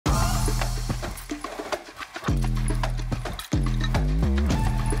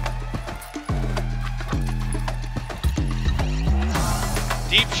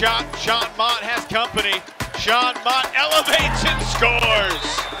Deep shot, Sean Mott has company. Sean Mott elevates and scores.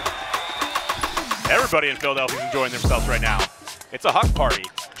 Everybody in Philadelphia is enjoying themselves right now. It's a huck party.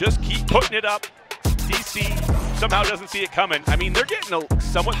 Just keep putting it up. DC somehow doesn't see it coming. I mean, they're getting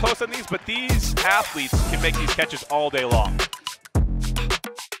somewhat close on these, but these athletes can make these catches all day long.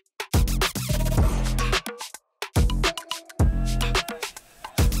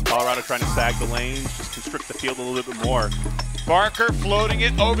 Colorado trying to sag the lanes, just constrict the field a little bit more. Barker floating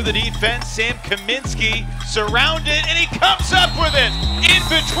it over the defense. Sam Kaminsky surrounded, and he comes up with it in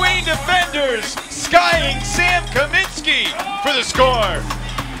between defenders, skying Sam Kaminsky for the score.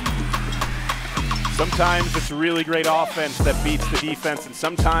 Sometimes it's really great offense that beats the defense, and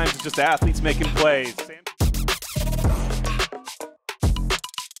sometimes it's just athletes making plays.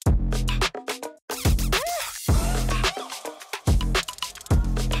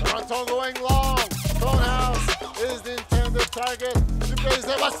 Frontal going long. Stonehouse is the intended target. To place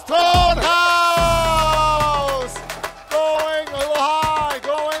them at Stonehouse! Going high,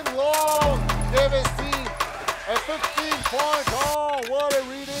 going long. Devastating. A 15-point. Oh, what a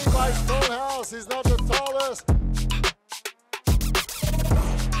reading by Stonehouse. He's not the tallest.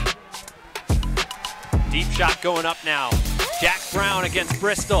 Deep shot going up now. Jack Brown against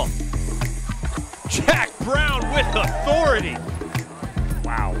Bristol. Jack Brown with authority.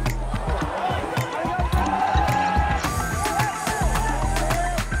 Wow.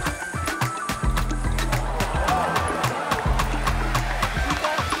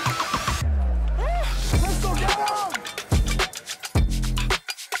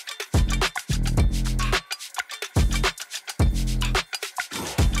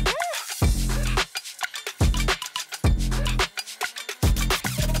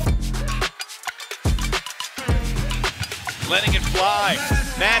 Letting it fly.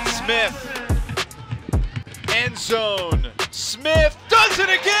 Matt Smith. End zone. Smith does it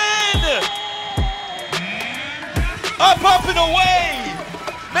again! Up and away!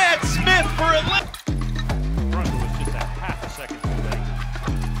 Matt Smith for a Froude was just a half a second too late.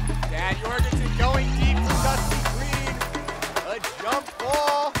 Dan Jorgensen going deep to Dusty Green. A jump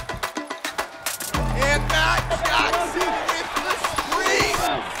ball. And Matt Jackson with the screen.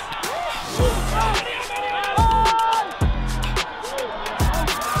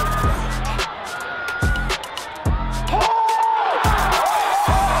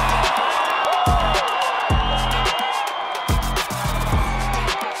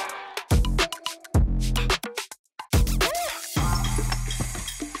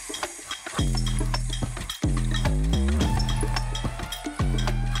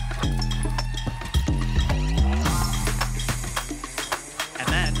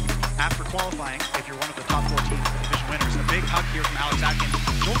 After qualifying, if you're one of the top 4 teams, the division winners, a big hug here from Alex Atkins.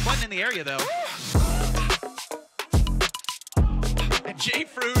 Joel Button in the area, though. And Jay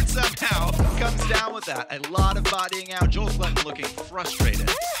Froude somehow comes down with that. A lot of bodying out. Joel Button looking frustrated.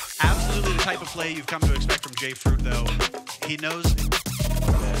 Absolutely the type of play you've come to expect from Jay Froude, though. He knows.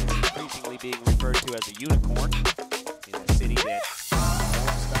 Increasingly being referred to as a unicorn in a city that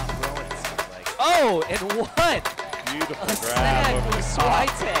won't stop growing, it seems like. Oh, and what? Beautiful A grab snag over from the top.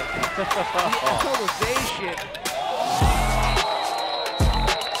 Swiatek. The elevation.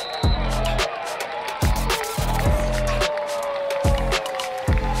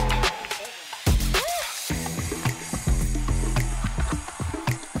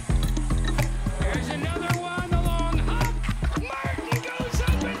 There's another one, the long hop. Martin goes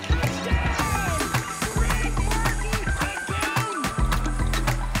up and touchdown. Greg Martin again.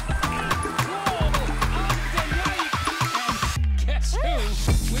 Guess who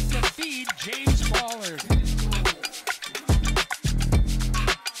with the feed? James Ballard.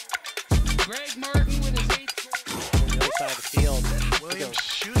 Greg Martin with his 8th goal. On the other side of the field. Williams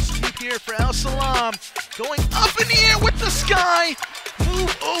shoots deep here for El-Salaam. Going up in the air with the sky.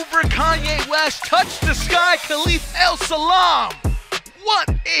 Move over Kanye West. Touch the sky. Khalif El-Salaam. What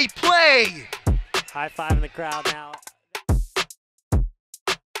a play. High five in the crowd now.